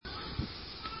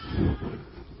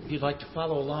If you'd like to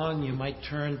follow along, you might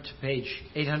turn to page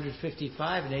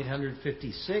 855 and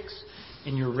 856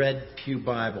 in your red pew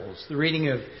Bibles. The reading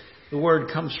of the Word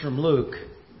comes from Luke,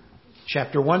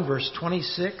 chapter 1, verse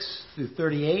 26 through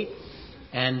 38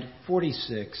 and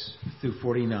 46 through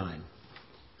 49.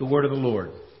 The Word of the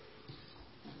Lord.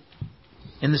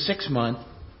 In the 6th month,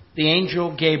 the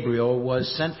angel Gabriel was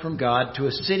sent from God to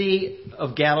a city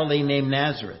of Galilee named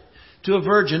Nazareth, to a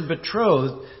virgin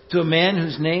betrothed to a man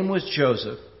whose name was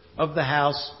Joseph, of the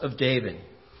house of David.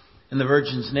 And the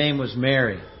virgin's name was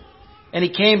Mary. And he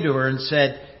came to her and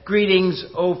said, "Greetings,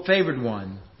 O favored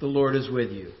one, the Lord is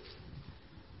with you."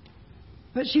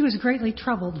 But she was greatly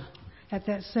troubled at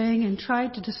that saying and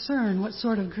tried to discern what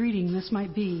sort of greeting this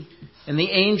might be. And the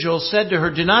angel said to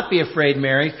her, "Do not be afraid,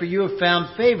 Mary, for you have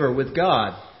found favor with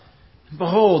God.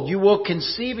 Behold, you will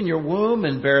conceive in your womb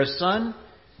and bear a son,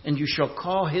 and you shall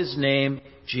call his name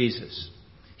Jesus.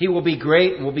 He will be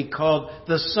great and will be called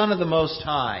the Son of the Most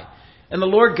High. And the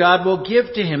Lord God will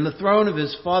give to him the throne of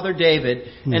his father David,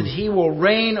 and he will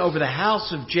reign over the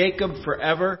house of Jacob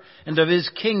forever, and of his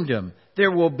kingdom there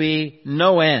will be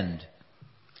no end."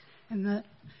 And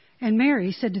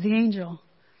Mary said to the angel,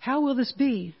 "How will this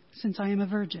be, since I am a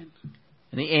virgin?"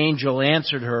 And the angel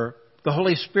answered her, "The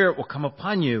Holy Spirit will come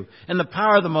upon you, and the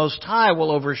power of the Most High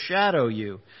will overshadow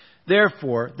you.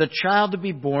 Therefore, the child to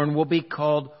be born will be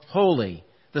called Holy,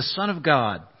 the Son of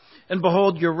God. And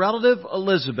behold, your relative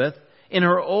Elizabeth, in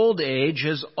her old age,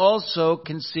 has also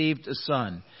conceived a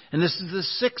son. And this is the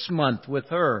 6th month with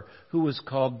her who was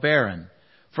called barren.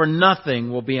 For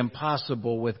nothing will be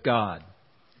impossible with God."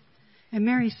 And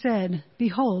Mary said,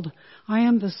 "Behold, I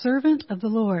am the servant of the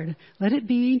Lord. Let it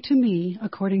be to me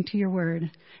according to your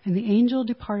word." And the angel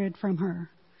departed from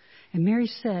her. And Mary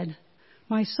said,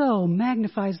 "My soul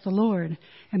magnifies the Lord,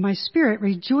 and my spirit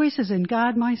rejoices in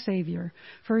God my Savior,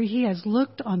 for he has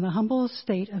looked on the humble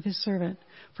estate of his servant.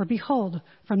 For behold,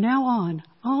 from now on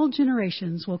all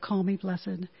generations will call me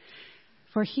blessed.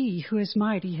 For he who is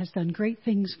mighty has done great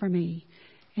things for me,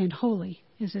 and holy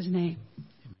is his name."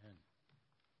 Amen.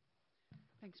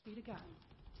 Thanks be to God.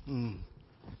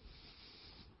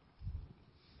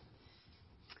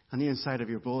 On the inside of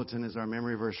your bulletin is our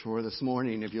memory verse for this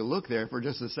morning. If you look there for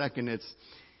just a second,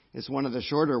 it's one of the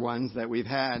shorter ones that we've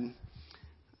had.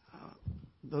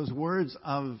 Those words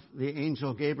of the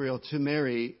angel Gabriel to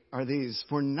Mary are these: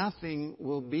 "For nothing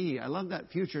will be." I love that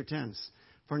future tense.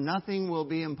 "For nothing will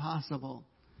be impossible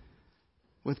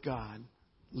with God."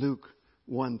 Luke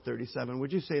 1:37.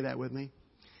 Would you say that with me?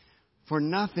 For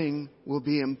nothing will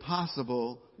be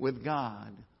impossible with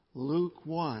God. Luke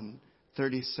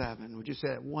 1:37. Would you say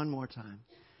that one more time?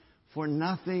 For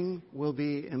nothing will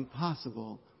be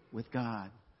impossible with God.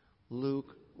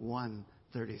 Luke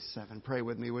 1:37. Pray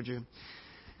with me, would you?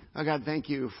 Oh God, thank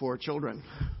you for children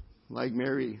like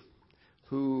Mary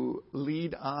who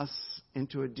lead us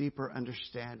into a deeper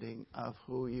understanding of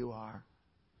who you are.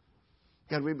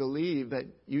 God, we believe that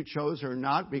you chose her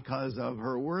not because of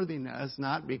her worthiness,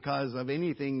 not because of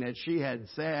anything that she had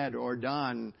said or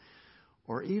done,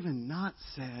 or even not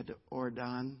said or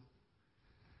done.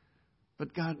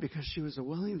 But God, because she was a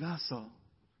willing vessel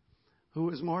who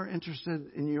was more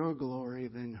interested in your glory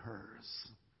than hers.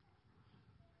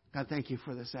 God, thank you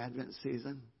for this Advent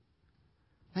season.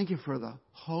 Thank you for the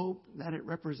hope that it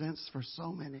represents for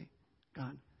so many,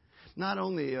 God. Not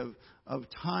only of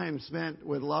time spent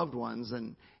with loved ones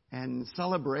and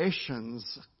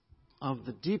celebrations of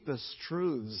the deepest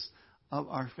truths of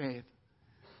our faith,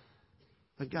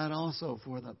 but God, also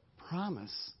for the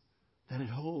promise that it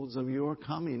holds of your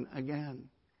coming again.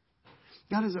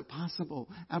 God, is it possible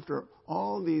after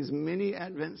all these many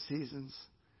Advent seasons,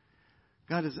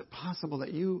 God, is it possible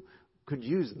that you could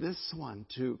use this one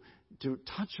to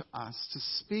touch us, to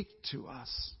speak to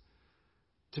us,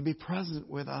 to be present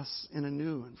with us in a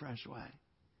new and fresh way?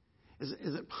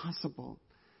 Is it possible,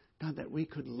 God, that we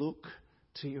could look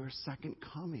to your second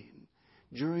coming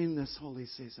during this holy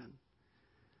season,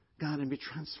 God, and be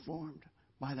transformed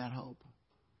by that hope?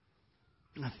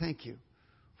 And I thank you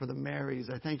for the Marys.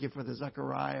 I thank you for the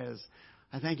Zechariahs.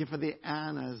 I thank you for the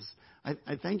Annas.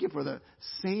 I thank you for the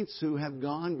saints who have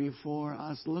gone before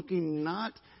us, looking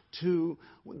not to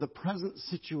the present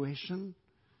situation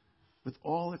with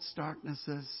all its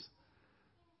darknesses,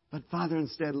 but, Father,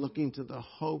 instead looking to the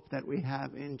hope that we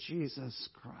have in Jesus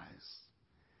Christ.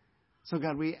 So,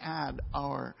 God, we add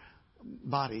our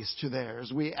bodies to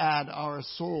theirs. We add our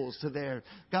souls to theirs.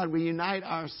 God, we unite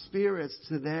our spirits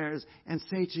to theirs and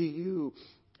say to you,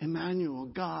 Emmanuel,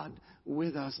 God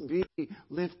with us, be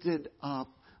lifted up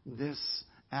this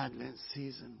Advent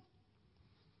season.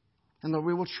 And Lord,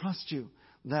 we will trust you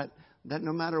that that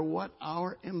no matter what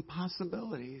our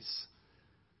impossibilities,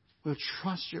 we'll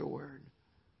trust your word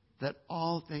that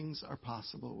all things are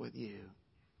possible with you.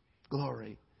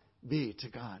 Glory be to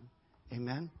God.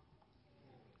 Amen.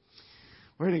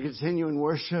 We're going to continue in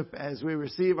worship as we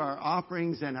receive our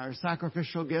offerings and our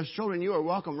sacrificial gifts. Children, you are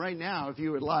welcome right now if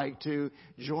you would like to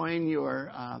join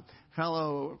your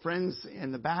fellow friends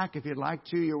in the back. If you'd like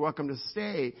to, you're welcome to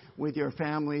stay with your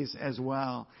families as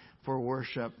well for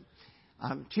worship.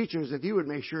 Teachers, if you would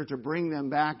make sure to bring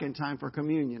them back in time for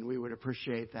communion, we would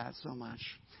appreciate that so much.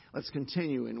 Let's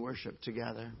continue in worship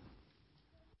together.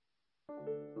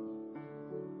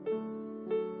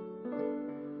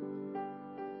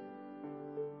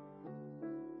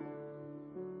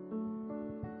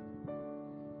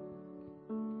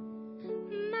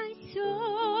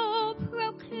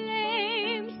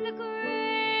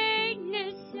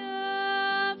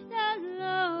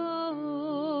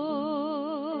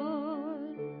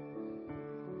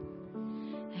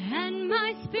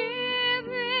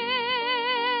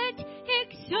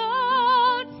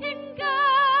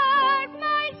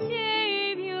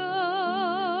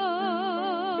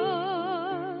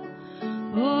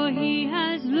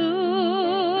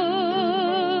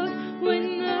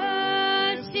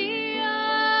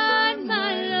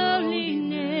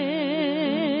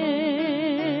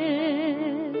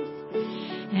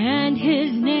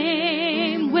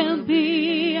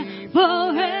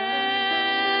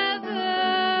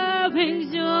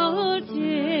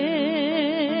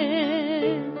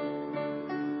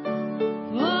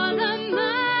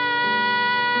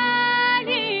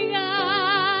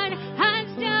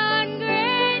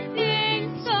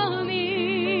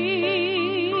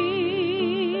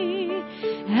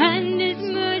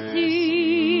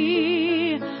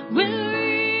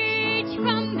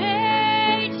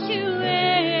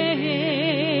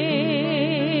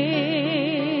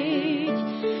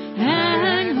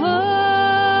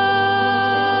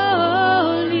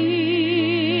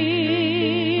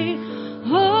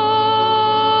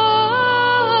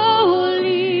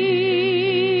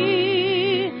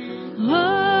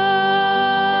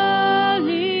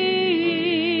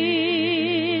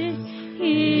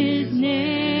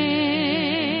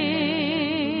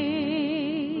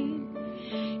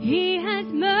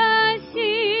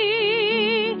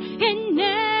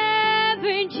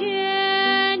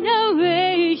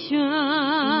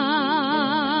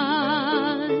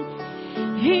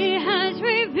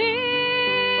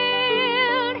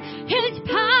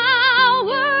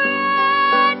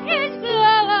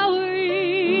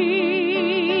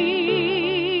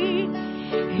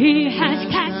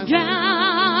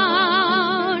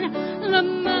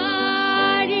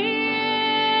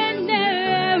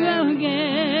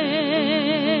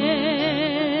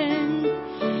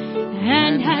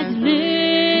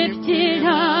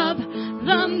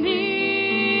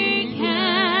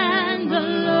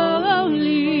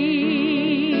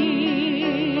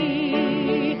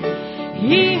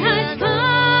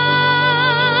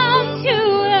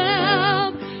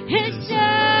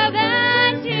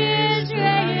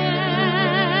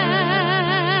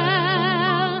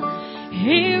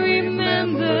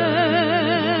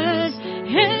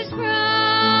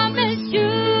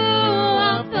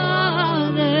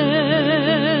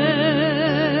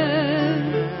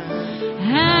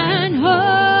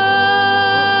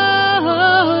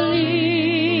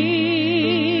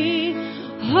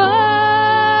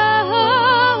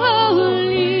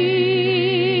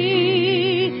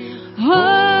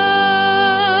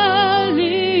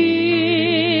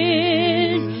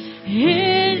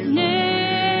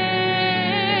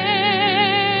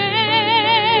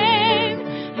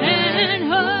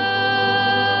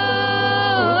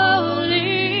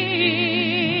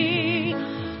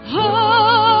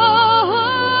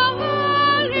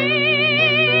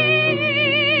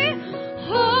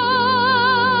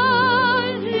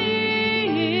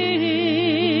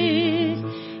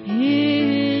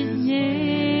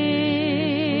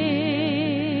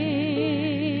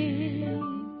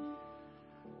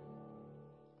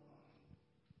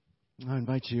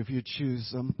 If you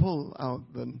choose, pull out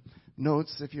the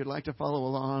notes if you'd like to follow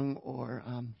along, or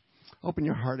open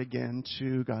your heart again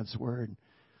to God's Word.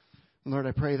 Lord,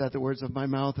 I pray that the words of my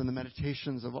mouth and the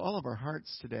meditations of all of our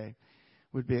hearts today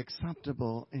would be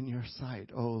acceptable in your sight,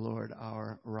 O Lord,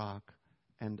 our rock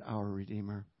and our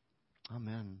Redeemer.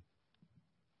 Amen.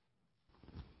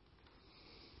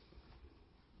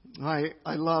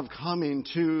 I love coming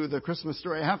to the Christmas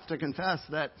story. I have to confess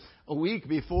that a week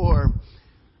before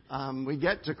we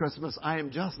get to Christmas, I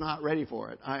am just not ready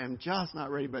for it. I am just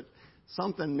not ready, but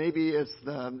something, maybe it's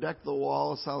the Deck the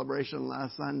Wall celebration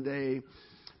last Sunday.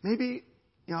 Maybe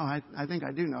I think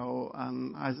I do know.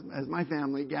 As my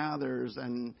family gathers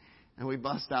and we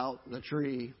bust out the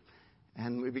tree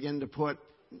and we begin to put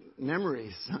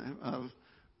memories of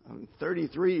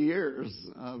 33 years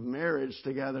of marriage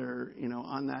together,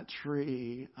 on that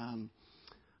tree, I'm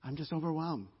just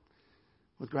overwhelmed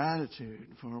with gratitude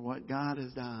for what God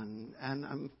has done. And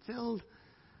I'm filled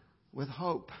with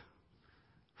hope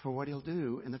for what He'll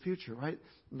do in the future, right?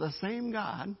 The same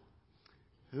God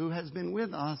who has been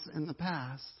with us in the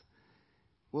past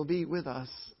will be with us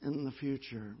in the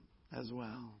future as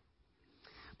well.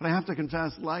 But I have to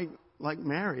confess, like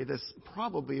Mary, this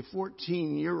probably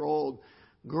 14-year-old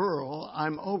girl,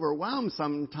 I'm overwhelmed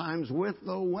sometimes with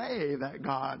the way that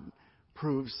God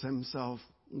proves Himself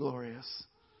glorious.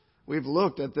 We've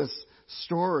looked at this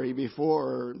story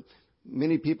before.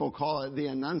 Many people call it the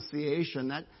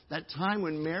Annunciation, that time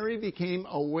when Mary became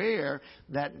aware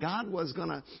that God was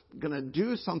gonna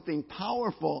do something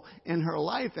powerful in her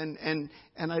life, and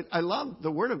I love the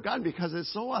Word of God because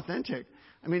it's so authentic.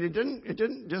 I mean, it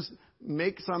didn't just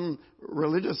make some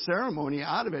religious ceremony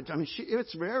out of it. I mean,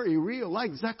 it's very real.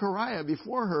 Like Zechariah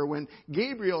before her, when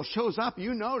Gabriel shows up,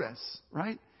 you notice,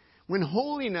 right? When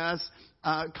holiness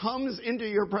comes into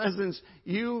your presence,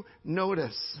 you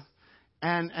notice.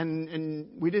 And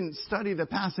we didn't study the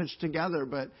passage together,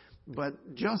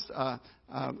 but just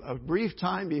a brief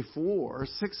time before,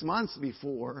 6 months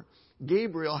before,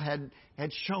 Gabriel had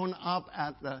shown up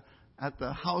at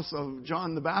the house of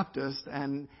John the Baptist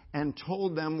and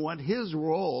told them what his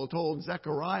role, told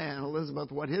Zechariah and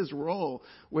Elizabeth what his role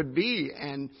would be.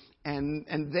 And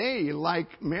they,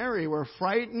 like Mary, were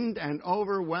frightened and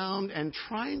overwhelmed and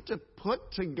trying to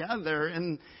put together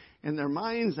in their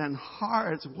minds and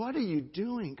hearts, what are you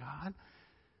doing, God?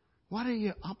 What are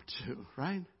you up to,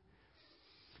 right?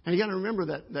 And you got to remember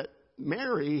that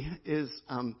Mary is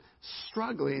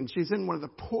struggling. She's in one of the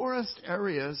poorest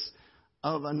areas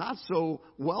of a not so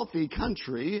wealthy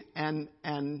country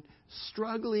and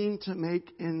struggling to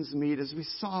make ends meet. As we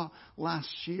saw last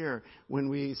year when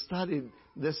we studied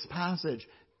this passage,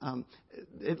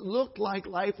 it looked like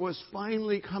life was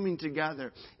finally coming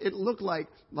together. It looked like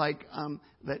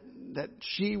that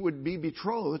she would be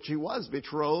betrothed. She was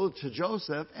betrothed to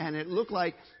Joseph, and it looked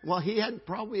like, well, he had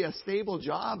probably a stable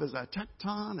job as a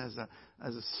tecton, as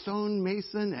a stone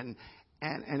mason,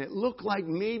 and it looked like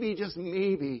maybe, just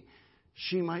maybe,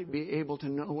 she might be able to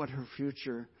know what her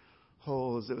future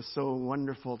holds. It was so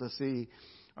wonderful to see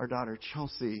our daughter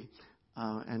Chelsea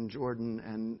and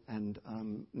Jordan and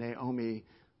Naomi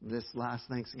this last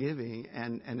Thanksgiving,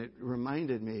 and it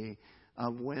reminded me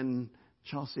of when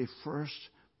Chelsea first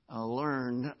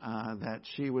learned that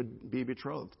she would be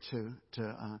betrothed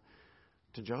to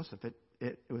Joseph.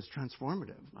 It was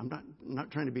transformative. I'm not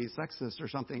trying to be sexist or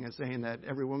something and saying that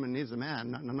every woman needs a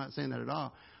man. I'm not saying that at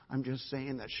all. I'm just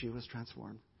saying that she was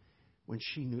transformed when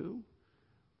she knew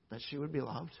that she would be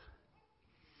loved,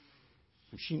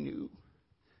 when she knew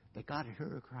that God had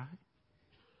heard her cry.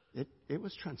 It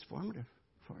was transformative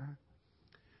for her.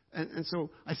 And so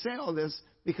I say all this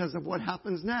because of what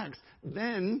happens next.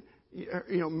 Then,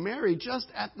 Mary, just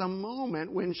at the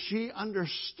moment when she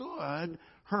understood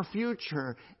her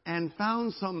future and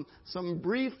found some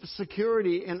brief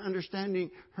security in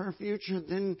understanding her future,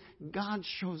 then God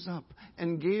shows up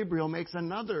and Gabriel makes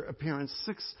another appearance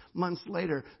 6 months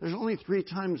later. There's only 3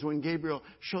 times when Gabriel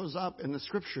shows up in the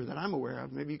scripture that I'm aware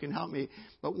of. Maybe you can help me.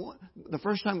 But the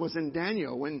first time was in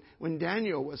Daniel, when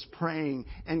Daniel was praying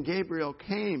and Gabriel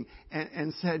came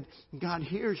and said, God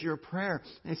hears your prayer.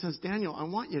 And he says, Daniel, I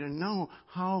want you to know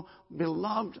how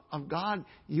beloved of God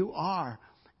you are.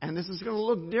 And this is going to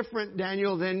look different,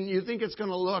 Daniel, than you think it's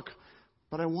going to look.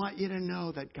 But I want you to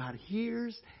know that God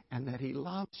hears and that He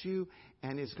loves you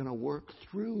and is going to work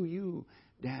through you,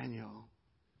 Daniel.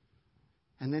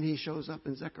 And then He shows up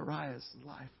in Zechariah's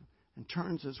life and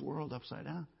turns his world upside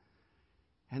down.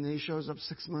 And then He shows up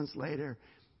 6 months later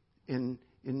in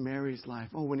Mary's life.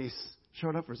 Oh, when He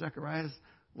showed up for Zechariah's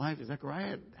life,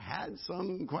 Zechariah had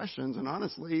some questions. And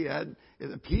honestly,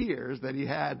 it appears that he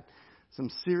had some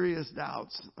serious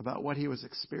doubts about what he was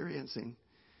experiencing.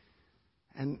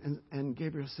 And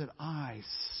Gabriel said, I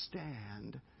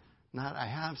stand. Not I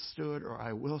have stood or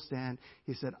I will stand.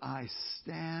 He said, I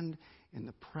stand in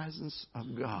the presence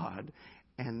of God,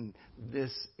 and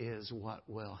this is what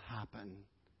will happen.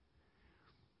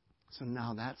 So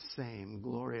now that same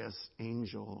glorious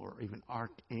angel or even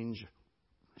archangel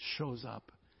shows up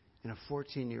in a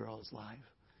 14-year-old's life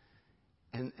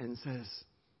and says,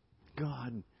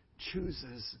 God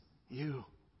chooses you.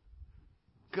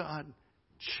 God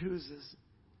chooses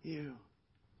you.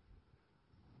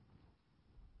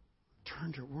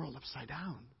 Turned her world upside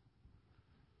down.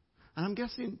 And I'm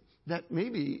guessing that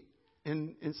maybe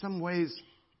in some ways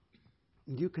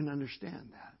you can understand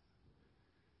that.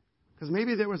 Because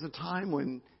maybe there was a time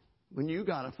when you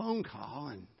got a phone call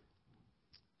and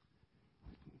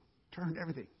turned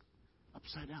everything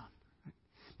upside down.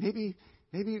 Maybe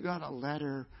you got a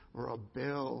letter or a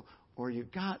bill, or you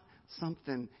got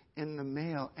something in the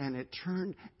mail and it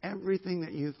turned everything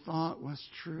that you thought was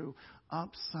true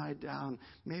upside down.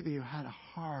 Maybe you had a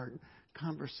hard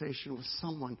conversation with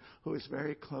someone who is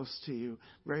very close to you,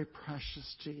 very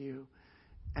precious to you,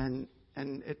 and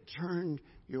it turned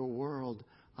your world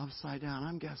upside down.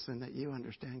 I'm guessing that you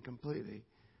understand completely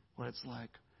what it's like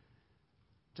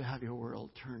to have your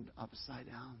world turned upside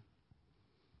down.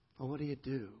 Well, what do you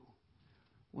do?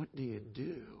 What do you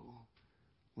do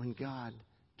when God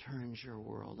turns your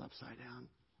world upside down?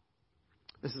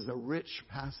 This is a rich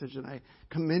passage, and I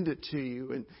commend it to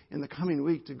you in the coming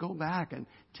week to go back and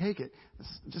take it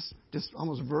just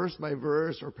almost verse by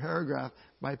verse or paragraph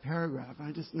by paragraph.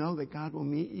 I just know that God will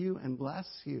meet you and bless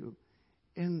you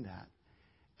in that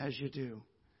as you do.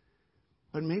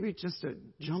 But maybe just to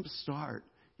jumpstart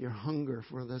your hunger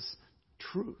for this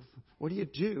truth. What do you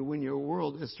do when your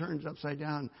world is turned upside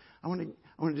down? I want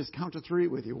to just count to 3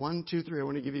 with you. 1, 2, 3. I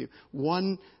want to give you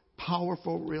one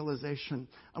powerful realization.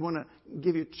 I want to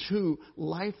give you 2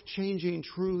 life-changing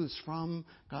truths from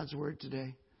God's Word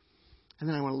today. And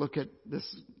then I want to look at this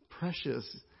precious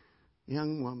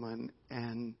young woman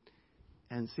and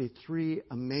see 3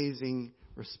 amazing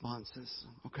responses.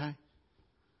 Okay?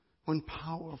 One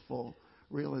powerful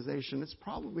realization. It's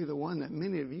probably the one that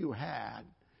many of you had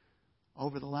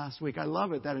over the last week. I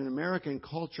love it that in American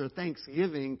culture,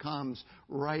 Thanksgiving comes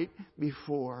right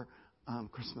before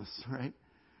Christmas, right?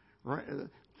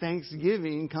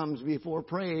 Thanksgiving comes before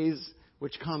praise,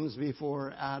 which comes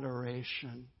before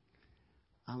adoration.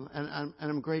 And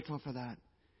I'm grateful for that.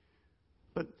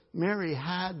 But Mary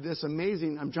had this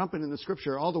amazing, I'm jumping in the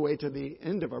scripture all the way to the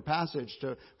end of our passage,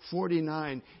 to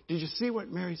 49. Did you see what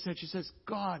Mary said? She says,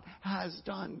 God has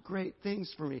done great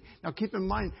things for me. Now keep in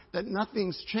mind that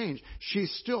nothing's changed.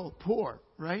 She's still poor,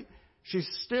 right? She's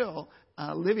still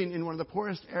living in one of the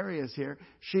poorest areas here.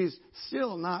 She's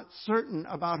still not certain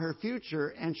about her future,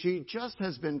 and she just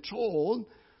has been told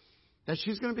that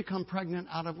she's going to become pregnant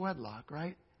out of wedlock,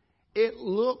 right? It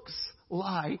looks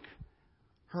like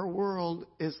her world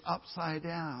is upside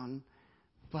down,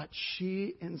 but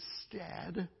she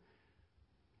instead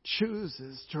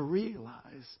chooses to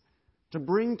realize, to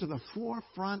bring to the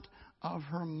forefront of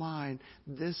her mind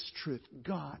this truth.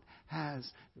 God has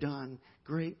done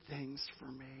great things for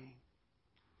me.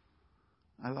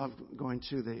 I love going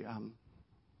to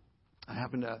I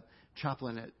happen to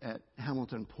chaplain at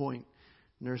Hamilton Point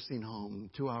Nursing Home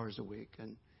 2 hours a week.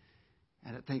 And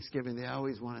at Thanksgiving, they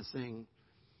always want to sing,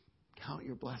 count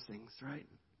your blessings, right?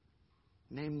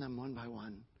 Name them one by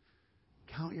one.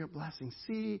 Count your blessings.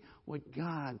 See what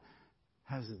God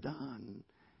has done.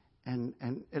 And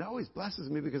it always blesses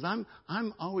me because I'm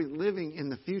always living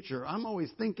in the future. I'm always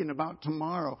thinking about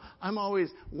tomorrow. I'm always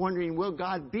wondering, will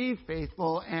God be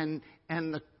faithful? And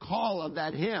the call of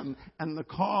that hymn and the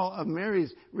call of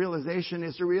Mary's realization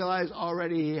is to realize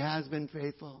already He has been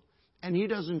faithful. And He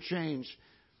doesn't change.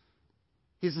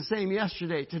 He's the same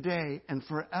yesterday, today, and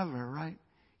forever, right?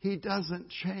 He doesn't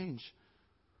change.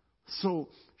 So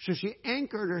she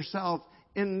anchored herself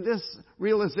in this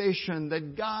realization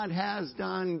that God has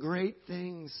done great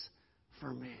things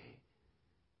for me.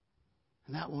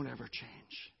 And that won't ever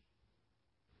change.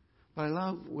 But I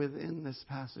love within this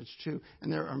passage too,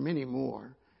 and there are many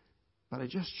more, but I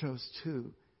just chose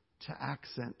 2 to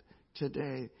accent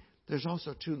today. There's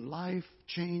also 2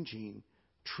 life-changing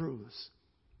truths.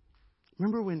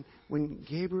 Remember when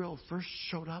Gabriel first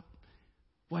showed up,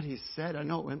 what he said? I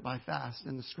know it went by fast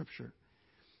in the scripture.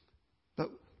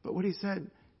 But what he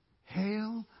said,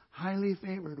 hail, highly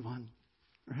favored one,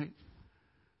 right?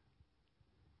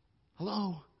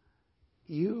 Hello,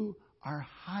 you are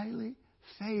highly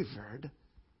favored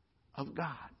of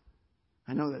God.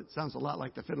 I know that sounds a lot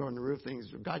like the Fiddler on the Roof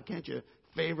things. God, can't you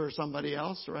favor somebody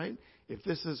else, right? If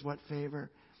this is what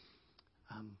favor.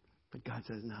 But God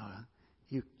says, no,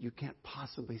 you can't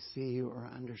possibly see or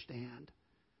understand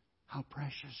how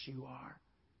precious you are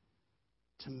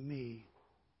to me.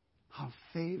 How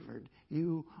favored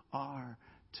you are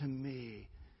to me.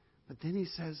 But then he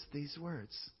says these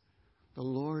words. The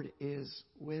Lord is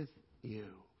with you.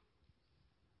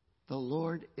 The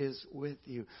Lord is with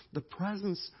you. The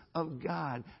presence of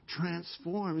God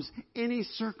transforms any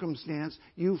circumstance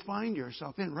you find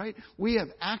yourself in, right? We have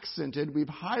accented, we've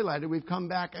highlighted, we've come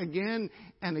back again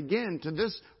and again to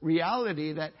this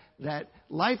reality that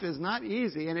life is not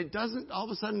easy, and it doesn't all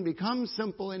of a sudden become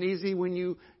simple and easy when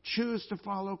you choose to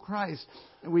follow Christ.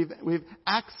 And we've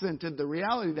accented the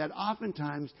reality that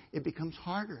oftentimes it becomes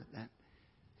harder then.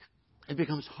 It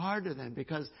becomes harder then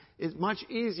because it's much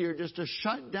easier just to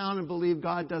shut down and believe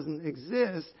God doesn't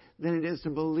exist than it is to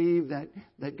believe that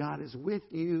God is with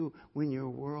you when your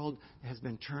world has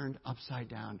been turned upside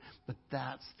down. But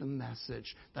that's the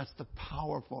message. That's the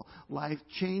powerful,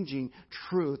 life-changing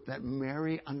truth that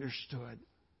Mary understood.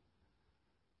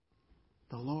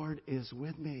 The Lord is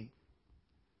with me.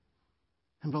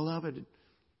 And beloved,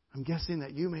 I'm guessing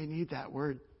that you may need that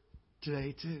word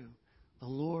today too. The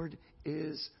Lord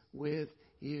is with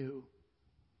you.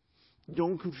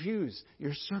 Don't confuse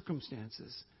your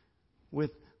circumstances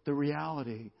with the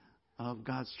reality of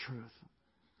God's truth.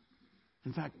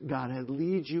 In fact, God had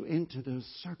lead you into those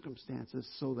circumstances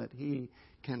so that He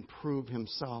can prove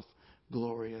Himself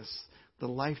glorious. The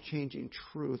life-changing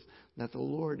truth that the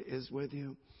Lord is with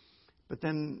you. But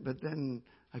then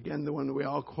again, the one that we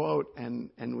all quote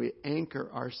and we anchor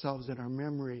ourselves in our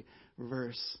memory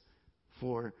verse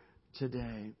for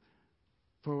today.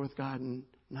 For with God,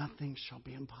 nothing shall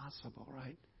be impossible,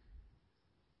 right?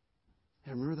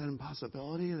 And remember that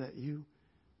impossibility that you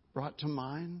brought to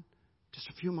mind just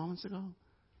a few moments ago?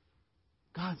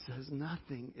 God says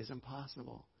nothing is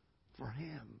impossible for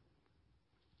Him.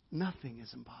 Nothing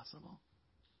is impossible.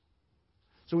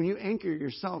 So when you anchor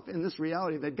yourself in this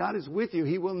reality that God is with you,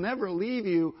 He will never leave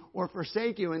you or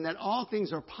forsake you, and that all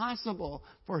things are possible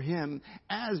for Him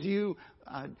as you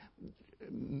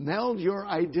meld your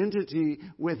identity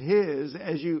with His,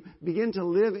 as you begin to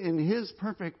live in His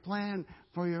perfect plan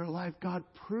for your life, God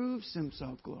proves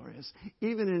Himself glorious,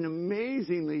 even in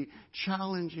amazingly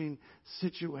challenging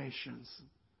situations.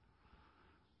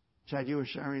 Chad, you were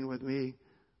sharing with me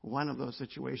one of those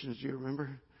situations, do you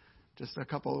remember? Just a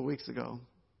couple of weeks ago.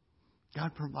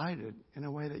 God provided in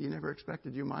a way that you never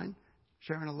expected. Do you mind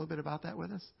sharing a little bit about that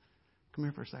with us? Come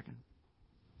here for a second.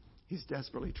 He's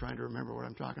desperately trying to remember what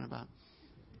I'm talking about.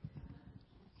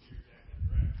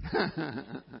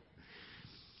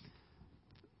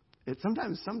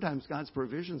 Sometimes God's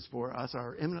provisions for us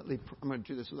are eminently, I'm going to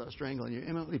do this without strangling you,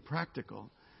 eminently practical,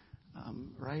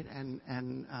 right?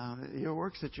 And your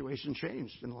work situation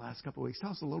changed in the last couple of weeks.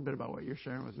 Tell us a little bit about what you're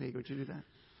sharing with me. Would you do that?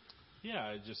 Yeah,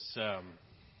 I just,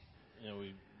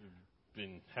 we've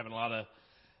been having a lot of,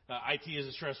 IT is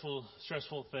a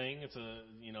stressful thing. It's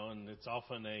and it's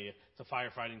often it's a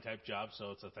firefighting type job,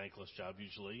 so it's a thankless job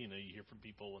usually. You hear from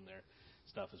people when their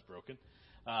stuff is broken.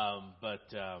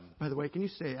 By the way, can you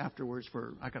say afterwards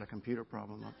I got a computer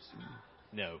problem up soon?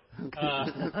 No. Okay.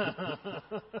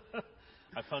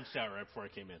 I punched out right before I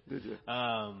came in. Did you?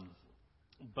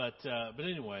 But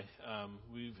anyway,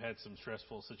 we've had some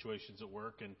stressful situations at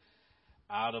work, and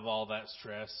out of all that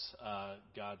stress,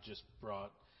 God just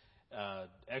brought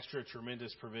extra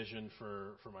tremendous provision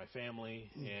for my family.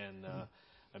 And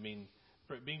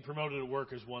being promoted at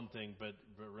work is one thing, but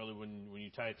really when you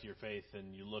tie it to your faith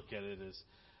and you look at it as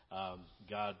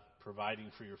God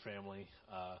providing for your family,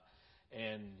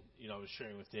 and I was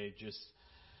sharing with Dave, just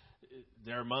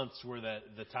there are months where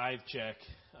the tithe check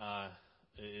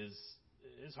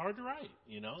is hard to write.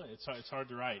 It's hard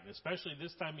to write, and especially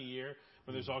this time of year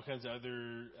when there's all kinds of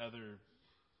other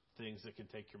things that can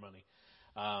take your money.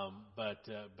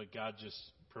 But God just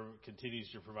continues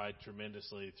to provide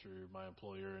tremendously through my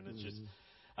employer, and it's just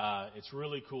it's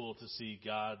really cool to see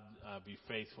God be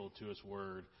faithful to His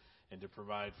word and to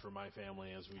provide for my family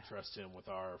as we trust Him with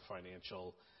our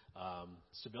financial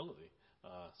stability.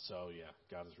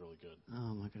 God is really good.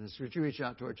 Oh my goodness! Would you reach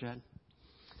out toward Chad?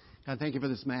 God, thank you for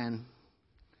this man.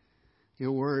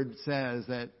 Your word says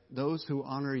that those who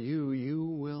honor you, you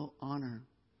will honor.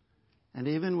 And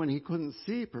even when he couldn't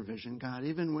see provision, God,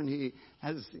 even when he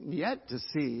has yet to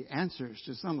see answers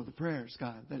to some of the prayers,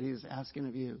 God, that he's asking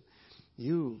of you,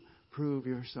 you prove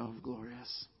yourself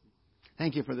glorious.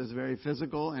 Thank you for this very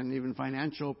physical and even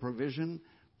financial provision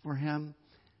for him.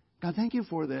 God, thank you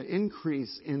for the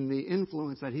increase in the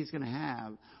influence that he's going to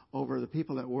have over the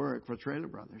people that work for Trailer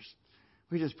Brothers.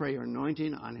 We just pray your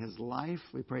anointing on his life.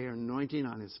 We pray your anointing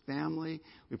on his family.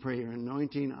 We pray your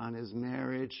anointing on his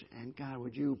marriage. And God,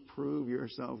 would you prove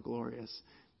yourself glorious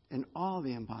in all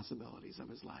the impossibilities of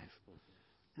his life.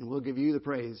 And we'll give you the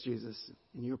praise, Jesus,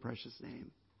 in your precious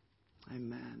name.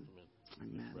 Amen.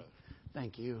 Amen.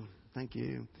 Thank you. Thank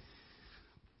you.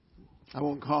 I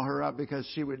won't call her up because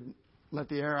she would let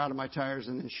the air out of my tires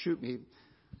and then shoot me.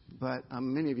 But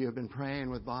many of you have been praying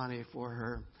with Bonnie for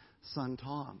her son,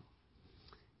 Tom.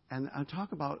 And I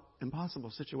talk about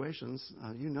impossible situations.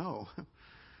 You know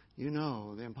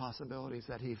the impossibilities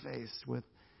that he faced with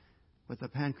the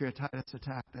pancreatitis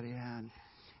attack that he had.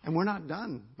 And we're not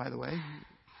done, by the way,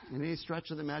 in any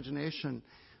stretch of the imagination.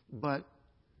 But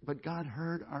God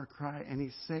heard our cry, and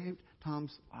he saved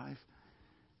Tom's life.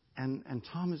 And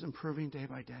Tom is improving day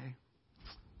by day.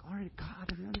 Glory to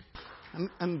God.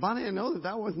 And Bonnie, I know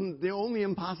that wasn't the only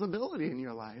impossibility in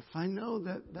your life. I know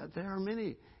that there are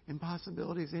many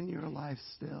impossibilities in your life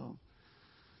still.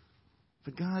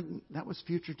 But God, that was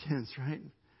future tense, right?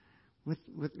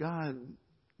 With God,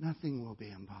 nothing will be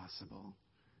impossible.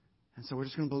 And so we're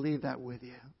just going to believe that with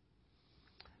you.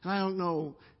 And I don't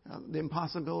know the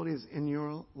impossibilities in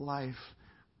your life,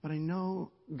 but I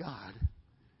know God.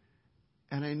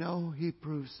 And I know he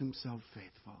proves himself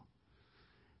faithful.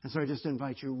 And so I just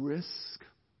invite you, risk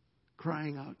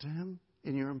crying out to him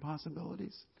in your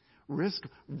impossibilities. Risk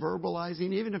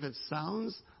verbalizing, even if it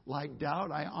sounds like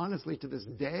doubt. I honestly, to this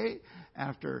day,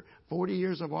 after 40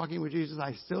 years of walking with Jesus,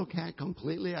 I still can't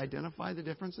completely identify the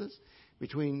differences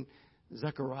between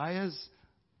Zechariah's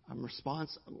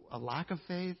response, a lack of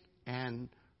faith, and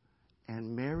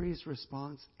Mary's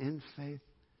response in faith.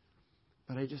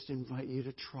 But I just invite you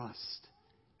to trust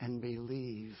and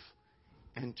believe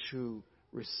and to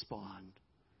respond.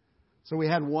 So we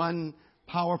had one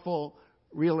powerful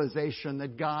realization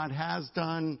that God has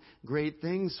done great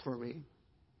things for me.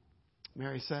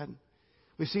 Mary said,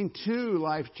 we've seen two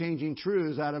life-changing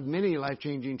truths out of many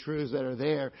life-changing truths that are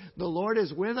there. The Lord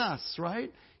is with us,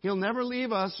 right? He'll never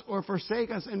leave us or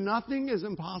forsake us, and nothing is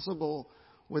impossible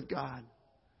with God.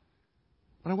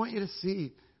 But I want you to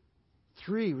see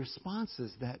three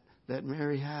responses that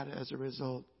Mary had as a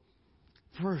result.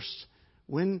 First,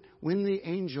 when the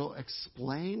angel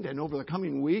explained, and over the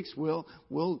coming weeks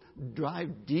we'll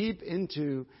dive deep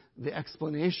into the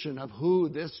explanation of who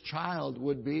this child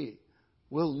would be.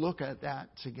 We'll look at that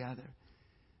together.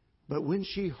 But when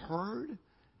she heard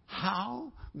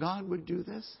how God would do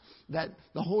this, that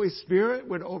the Holy Spirit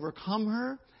would overcome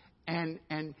her, and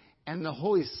the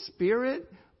Holy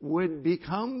Spirit would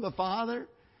become the Father.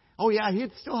 Oh yeah,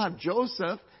 he'd still have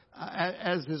Joseph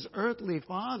as his earthly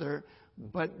father,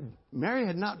 but Mary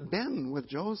had not been with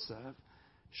Joseph.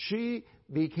 She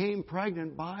became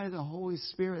pregnant by the Holy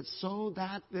Spirit so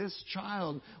that this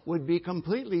child would be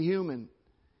completely human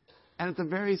and at the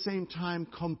very same time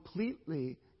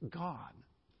completely God.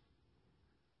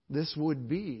 This would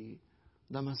be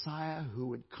the Messiah who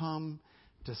would come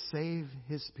to save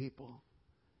his people.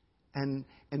 And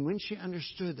when she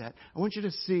understood that, I want you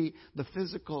to see the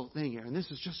physical thing here. And this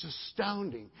is just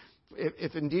astounding.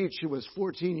 If indeed she was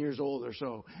 14 years old or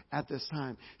so at this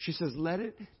time. She says, let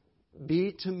it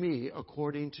be to me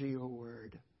according to your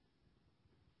word.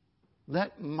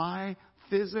 Let my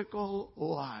physical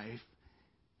life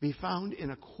be found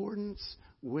in accordance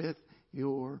with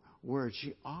your word.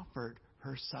 She offered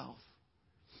herself.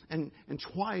 And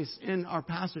twice in our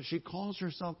passage, she calls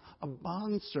herself a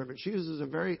bondservant. She uses a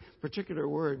very particular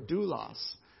word, doulos,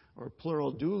 or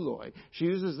plural douloi. She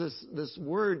uses this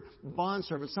word,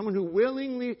 bondservant, someone who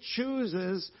willingly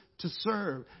chooses to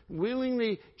serve,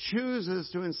 willingly chooses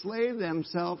to enslave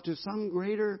themselves to some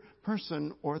greater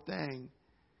person or thing.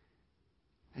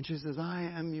 And she says,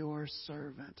 I am your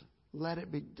servant. Let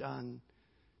it be done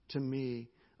to me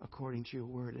according to your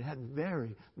word. It had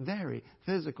very, very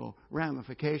physical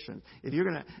ramifications. If you're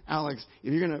going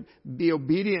to be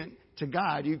obedient to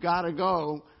God, you've got to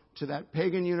go to that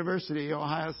pagan university,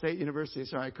 Ohio State University.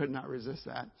 Sorry, I could not resist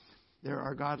that. There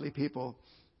are godly people.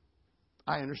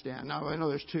 I understand. Now, I know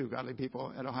there's two godly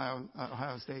people at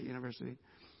Ohio State University.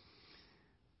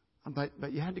 But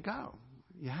you had to go.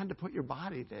 You had to put your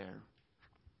body there.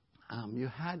 You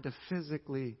had to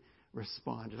physically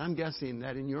respond. And I'm guessing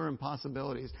that in your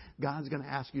impossibilities, God's going to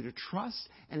ask you to trust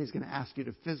and he's going to ask you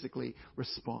to physically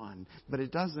respond. But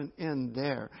it doesn't end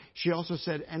there. She also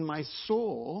said, and my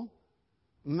soul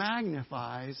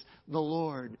magnifies the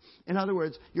Lord. In other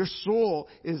words, your soul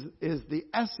is the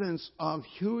essence of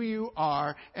who you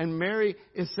are. And Mary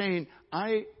is saying,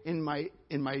 I, in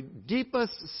my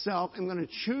deepest self, am going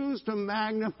to choose to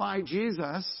magnify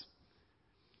Jesus,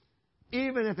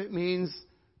 even if it means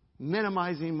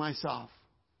minimizing myself.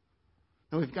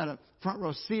 Now we've got a front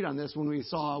row seat on this when we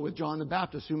saw with John the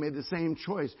Baptist, who made the same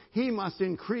choice. He must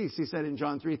increase, he said in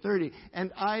John 3:30,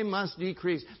 and I must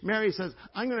decrease. Mary says,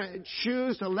 I'm going to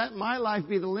choose to let my life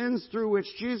be the lens through which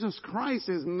Jesus Christ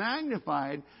is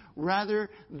magnified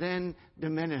rather than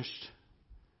diminished.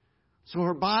 So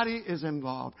her body is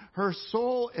involved. Her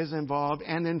soul is involved.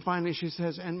 And then finally she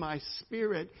says, and my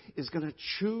spirit is going to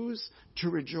choose to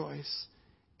rejoice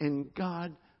in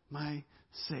God, my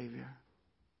Savior.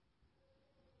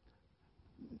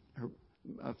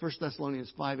 1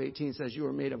 Thessalonians 5:18 says, you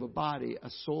are made of a body, a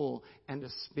soul, and a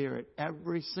spirit.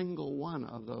 Every single one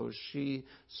of those she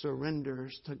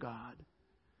surrenders to God.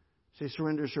 She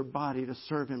surrenders her body to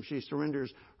serve Him. She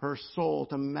surrenders her soul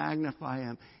to magnify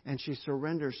Him. And she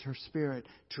surrenders her spirit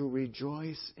to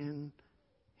rejoice in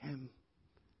Him.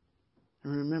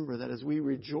 And remember that as we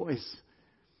rejoice,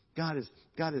 God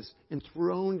is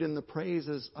enthroned in the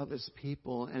praises of His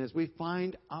people. And as we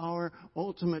find our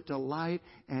ultimate delight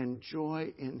and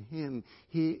joy in Him,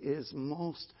 He is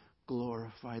most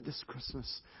glorified. This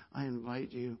Christmas, I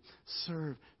invite you,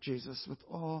 serve Jesus with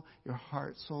all your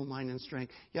heart, soul, mind, and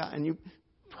strength. Yeah, and you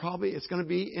probably, it's going to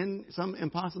be in some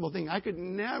impossible thing. I could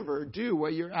never do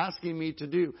what you're asking me to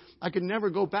do. I could never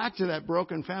go back to that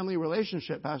broken family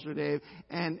relationship, Pastor Dave,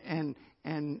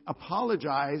 and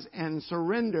apologize and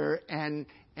surrender and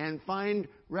find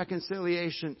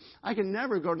reconciliation. I can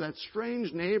never go to that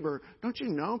strange neighbor. Don't you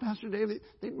know, Pastor David,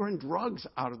 they run drugs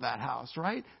out of that house,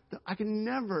 right? I can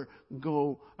never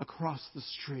go across the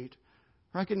street.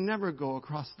 Or I can never go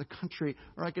across the country.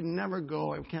 Or I can never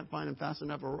go, I can't find them fast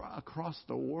enough, across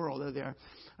the world. They're there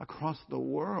across the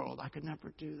world. I could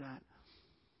never do that.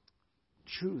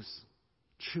 Choose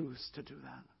to do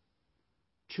that.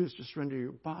 Choose to surrender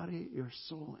your body, your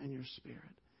soul, and your spirit.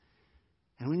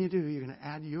 And when you do, you're going to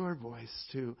add your voice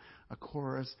to a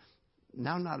chorus,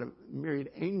 now not of myriad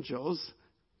angels,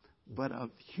 but of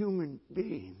human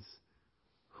beings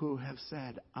who have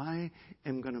said, I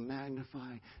am going to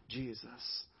magnify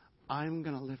Jesus. I'm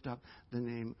going to lift up the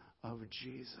name of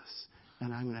Jesus.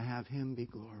 And I'm going to have Him be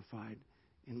glorified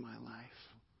in my life.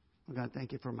 Oh God,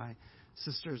 thank you for my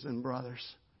sisters and brothers.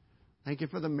 Thank you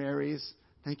for the Marys.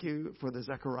 Thank you for the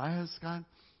Zechariahs, God.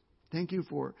 Thank you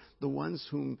for the ones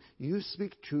whom you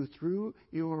speak to through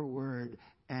your word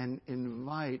and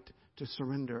invite to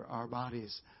surrender our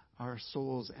bodies, our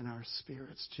souls, and our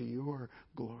spirits to your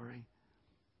glory.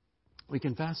 We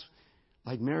confess,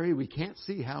 like Mary, we can't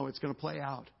see how it's going to play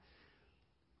out.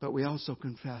 But we also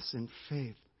confess in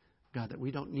faith, God, that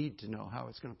we don't need to know how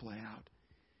it's going to play out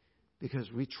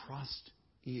because we trust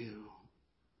you.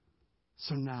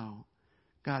 So now,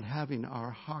 God, having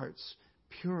our hearts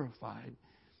purified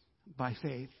by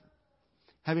faith,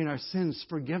 having our sins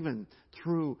forgiven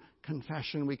through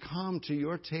confession, we come to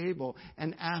your table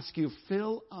and ask you,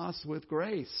 fill us with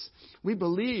grace. We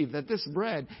believe that this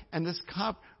bread and this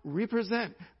cup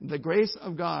represent the grace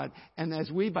of God. And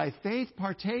as we by faith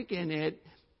partake in it,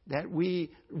 that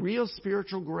real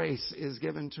spiritual grace is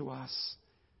given to us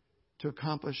to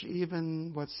accomplish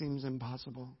even what seems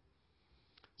impossible.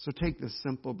 So take this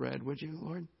simple bread, would you,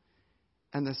 Lord?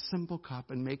 And the simple cup,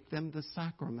 and make them the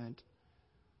sacrament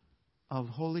of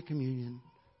Holy Communion,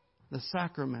 the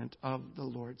sacrament of the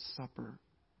Lord's Supper.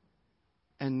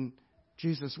 And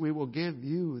Jesus, we will give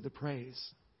you the praise.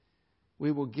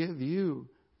 We will give you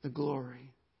the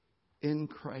glory in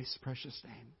Christ's precious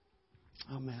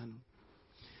name. Amen.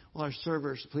 Well, our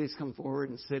servers, please come forward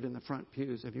and sit in the front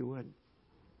pews, if you would.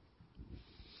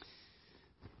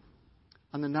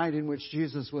 On the night in which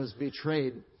Jesus was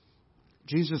betrayed,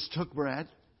 Jesus took bread,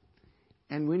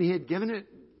 and when He had given it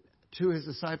to His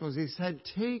disciples, He said,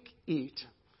 take, eat.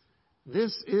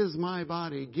 This is my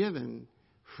body given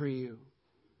for you.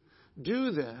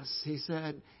 Do this, He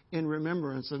said, in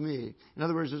remembrance of me. In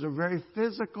other words, there's a very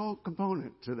physical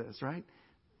component to this, right?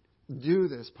 Do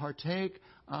this. Partake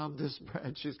of this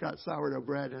bread. She's got sourdough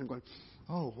bread, and I'm going,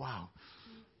 oh, wow.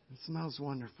 It smells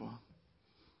wonderful.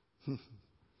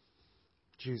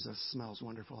 Jesus smells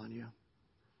wonderful on you.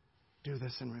 Do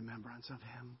this in remembrance of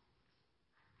Him.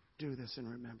 Do this in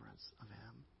remembrance of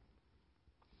Him.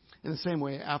 In the same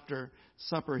way, after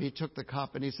supper, He took the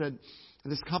cup and He said,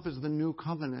 this cup is the new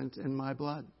covenant in my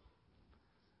blood.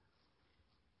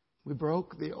 We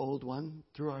broke the old one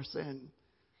through our sin.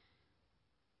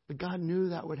 But God knew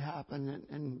that would happen.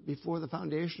 And before the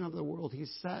foundation of the world, He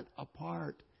set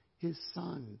apart His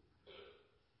Son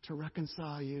to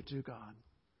reconcile you to God.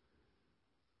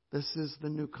 This is the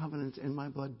new covenant in my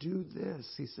blood. Do this,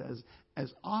 He says,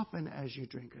 as often as you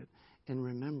drink it in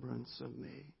remembrance of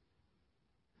me.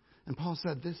 And Paul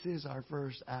said this is our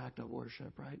first act of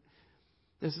worship, right?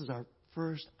 This is our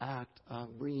first act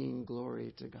of bringing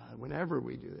glory to God. Whenever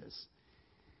we do this,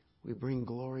 we bring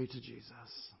glory to Jesus.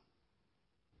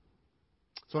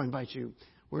 So I invite you.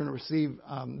 We're going to receive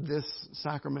this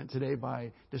sacrament today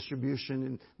by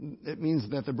distribution. And it means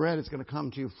that the bread is going to come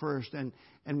to you first. And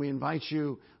we invite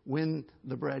you, when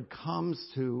the bread comes,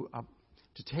 to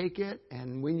to take it,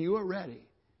 and when you are ready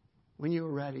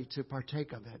to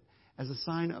partake of it as a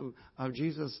sign of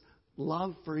Jesus'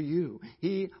 love for you.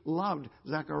 He loved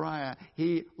Zechariah.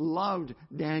 He loved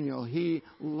Daniel. He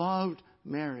loved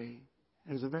Mary.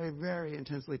 It was a very, very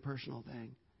intensely personal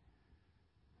thing.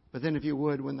 But then if you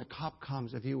would, when the cup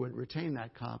comes, if you would retain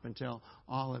that cup until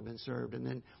all have been served, and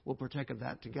then we'll partake of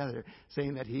that together,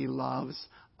 saying that He loves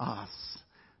us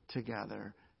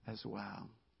together as well.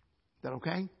 Is that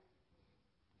okay?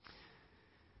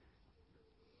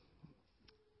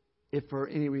 If for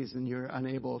any reason you're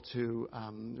unable to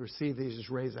receive these, just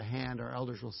raise a hand. Our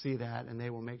elders will see that, and they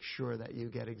will make sure that you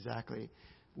get exactly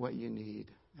what you need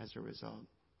as a result.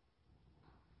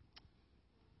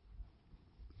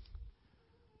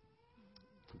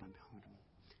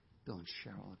 Bill and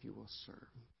Cheryl, if you will serve.